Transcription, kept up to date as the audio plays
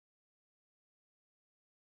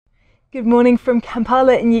Good morning from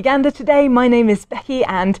Kampala in Uganda today. My name is Becky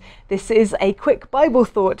and this is a quick Bible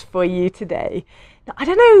thought for you today. Now, I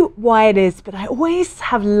don't know why it is, but I always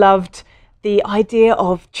have loved the idea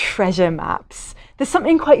of treasure maps. There's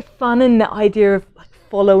something quite fun in the idea of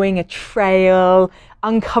following a trail,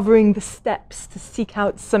 uncovering the steps to seek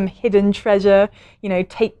out some hidden treasure. You know,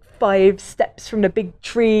 take 5 steps from the big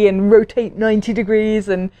tree and rotate 90 degrees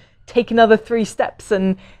and take another 3 steps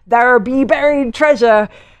and there be buried treasure.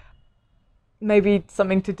 Maybe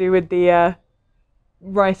something to do with the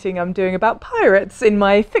writing I'm doing about pirates in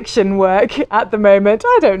my fiction work at the moment.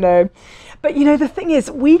 I don't know. But you know, the thing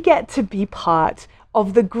is, we get to be part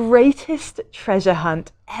of the greatest treasure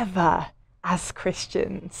hunt ever as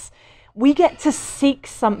Christians. We get to seek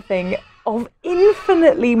something of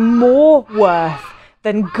infinitely more worth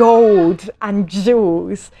than gold and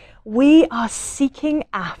jewels. We are seeking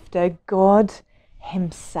after God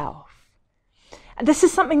Himself. And this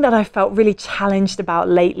is something that I felt really challenged about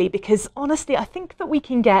lately, because honestly, I think that we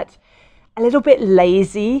can get a little bit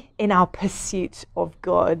lazy in our pursuit of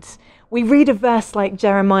God. We read a verse like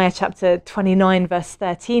Jeremiah chapter 29, verse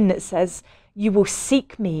 13, that says, "You will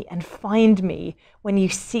seek me and find me when you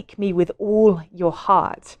seek me with all your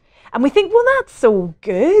heart." And we think, well, that's all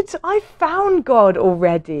good. I've found God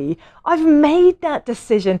already. I've made that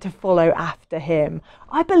decision to follow after Him.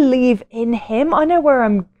 I believe in Him. I know where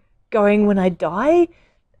I'm going when I die.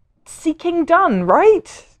 Seeking done,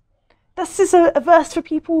 right? This is a verse for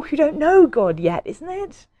people who don't know God yet, isn't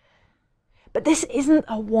it? But this isn't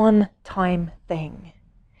a one-time thing.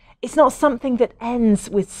 It's not something that ends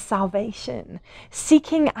with salvation.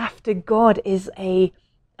 Seeking after God is a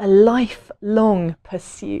lifelong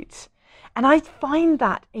pursuit. And I find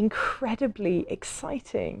that incredibly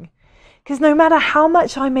exciting, because no matter how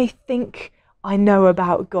much I may think I know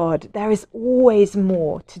about God, there is always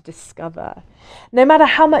more to discover. No matter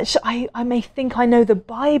how much I may think I know the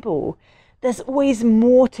Bible, there's always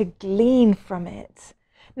more to glean from it.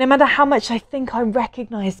 No matter how much I think I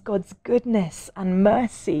recognize God's goodness and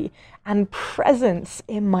mercy and presence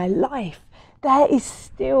in my life, there is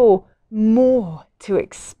still more to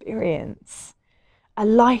experience. A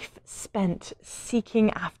life spent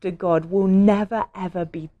seeking after God will never ever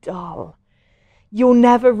be dull. You'll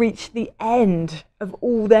never reach the end of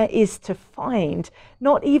all there is to find,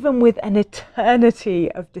 not even with an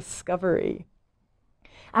eternity of discovery.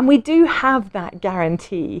 And we do have that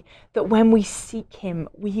guarantee that when we seek Him,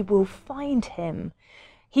 we will find Him.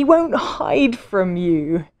 He won't hide from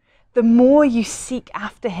you. The more you seek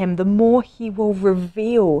after Him, the more He will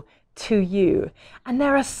reveal to you. And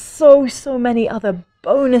there are so many other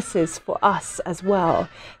bonuses for us as well.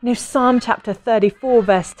 You know, Psalm chapter 34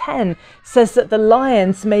 verse 10 says that the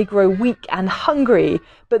lions may grow weak and hungry,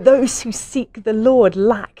 but those who seek the Lord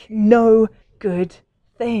lack no good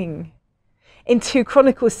thing. In 2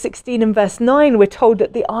 Chronicles 16 and verse 9, we're told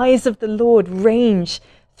that the eyes of the Lord range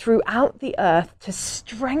throughout the earth to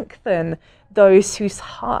strengthen those whose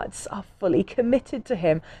hearts are fully committed to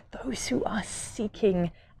Him, those who are seeking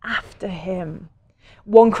after Him.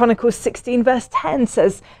 1 Chronicles 16 verse 10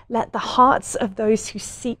 says, "Let the hearts of those who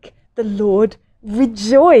seek the Lord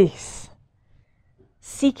rejoice."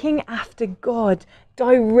 Seeking after God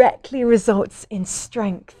directly results in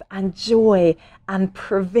strength and joy and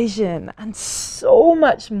provision and so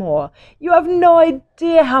much more. You have no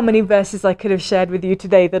idea how many verses I could have shared with you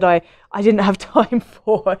today that I didn't have time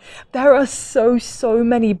for. There are so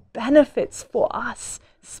many benefits for us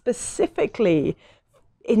specifically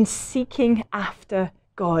in seeking after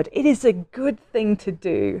God. It is a good thing to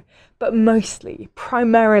do, but mostly,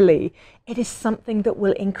 primarily, it is something that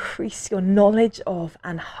will increase your knowledge of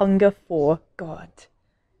and hunger for God.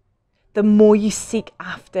 The more you seek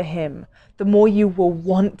after Him, the more you will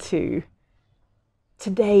want to.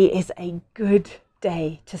 Today is a good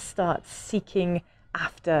day to start seeking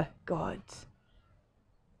after God.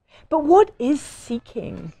 But what is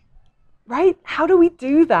seeking, right? How do we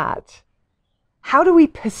do that? How do we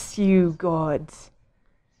pursue God?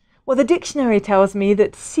 Well, the dictionary tells me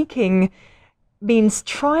that seeking means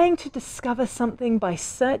trying to discover something by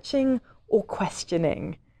searching or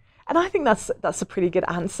questioning. And I think that's a pretty good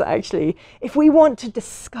answer, actually. If we want to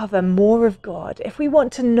discover more of God, if we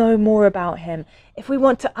want to know more about Him, if we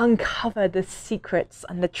want to uncover the secrets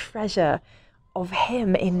and the treasure of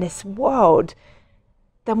Him in this world,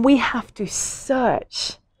 then we have to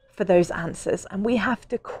search for those answers and we have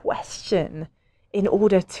to question in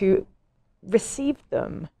order to receive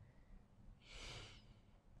them.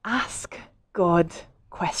 Ask God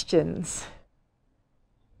questions.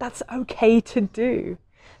 That's okay to do.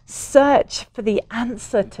 Search for the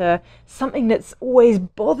answer to something that's always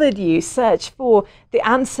bothered you. Search for the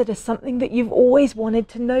answer to something that you've always wanted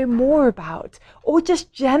to know more about. Or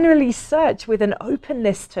just generally search with an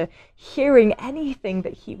openness to hearing anything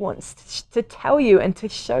that he wants to tell you and to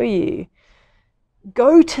show you.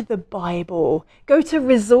 Go to the Bible. Go to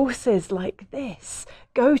resources like this.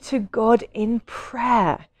 Go to God in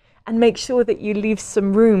prayer. And make sure that you leave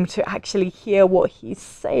some room to actually hear what he's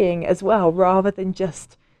saying as well, rather than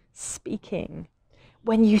just speaking.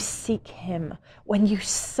 When you seek him, when you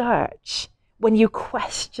search, when you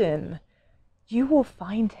question, you will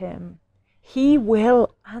find him. He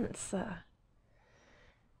will answer.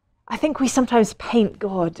 I think we sometimes paint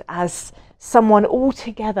God as someone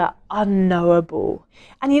altogether unknowable.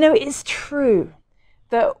 And it's true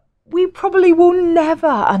that we probably will never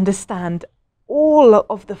understand all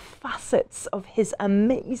of the facets of his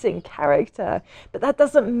amazing character, but that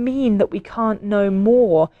doesn't mean that we can't know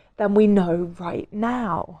more than we know right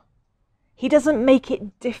now. He doesn't make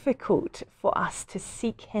it difficult for us to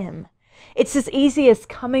seek him. It's as easy as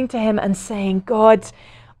coming to him and saying, God,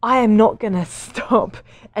 I am not going to stop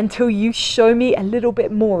until you show me a little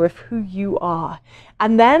bit more of who you are.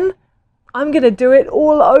 And then I'm going to do it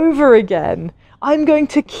all over again. I'm going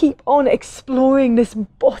to keep on exploring this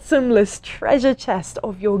bottomless treasure chest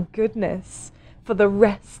of your goodness for the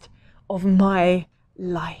rest of my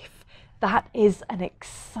life. That is an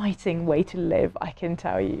exciting way to live, I can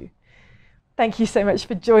tell you. Thank you so much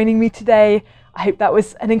for joining me today. I hope that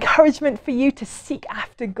was an encouragement for you to seek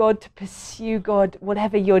after God, to pursue God,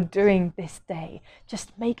 whatever you're doing this day.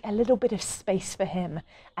 Just make a little bit of space for him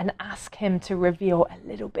and ask him to reveal a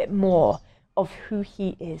little bit more of who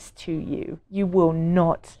he is to you. You will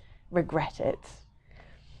not regret it.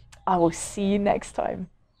 I will see you next time.